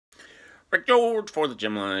Rick George for the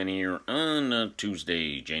Gym Line here on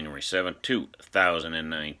Tuesday, January 7th,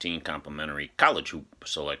 2019. Complimentary college hoop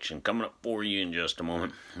selection coming up for you in just a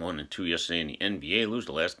moment. 1-2 yesterday in the NBA. Lose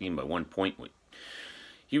the last game by 1 point with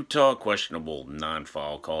Utah. Questionable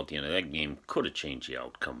non-foul call at the end of that game. Could have changed the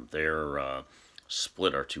outcome there.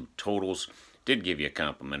 Split our two totals. Did give you a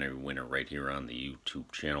complimentary winner right here on the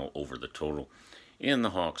YouTube channel over the total. In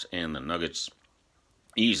the Hawks and the Nuggets.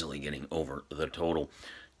 Easily getting over the total.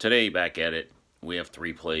 Today, back at it, we have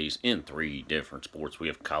 3 plays in 3 different sports. We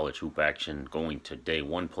have college hoop action going today.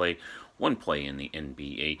 One play in the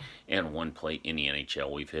NBA, and 1 play in the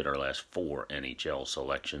NHL. We've hit our last 4 NHL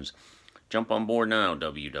selections. Jump on board now,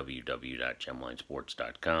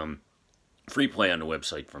 www.gemlinesports.com. Free play on the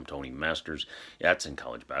website from Tony Masters. That's in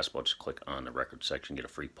college basketball. Just click on the record section. Get a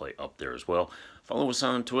free play up there as well. Follow us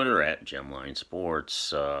on Twitter at Gemline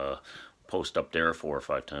Sports. Post up there 4 or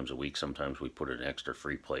 5 times a week. Sometimes we put an extra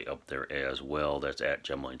free play up there as well. That's at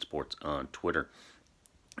Gemline Sports on Twitter.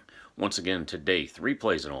 Once again, today, 3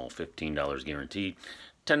 plays in all, $15 guaranteed,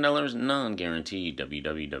 $10 non-guaranteed,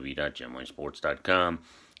 www.gemlinesports.com.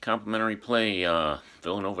 Complimentary play,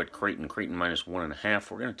 Villanova at Creighton. Creighton minus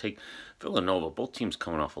 1.5. We're going to take Villanova. Both teams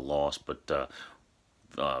coming off a loss, but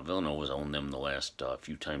Villanova's owned them the last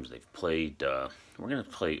few times they've played. We're going to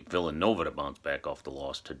play Villanova to bounce back off the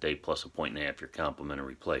loss today, plus a 1.5 your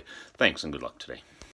complimentary play. Thanks and good luck today.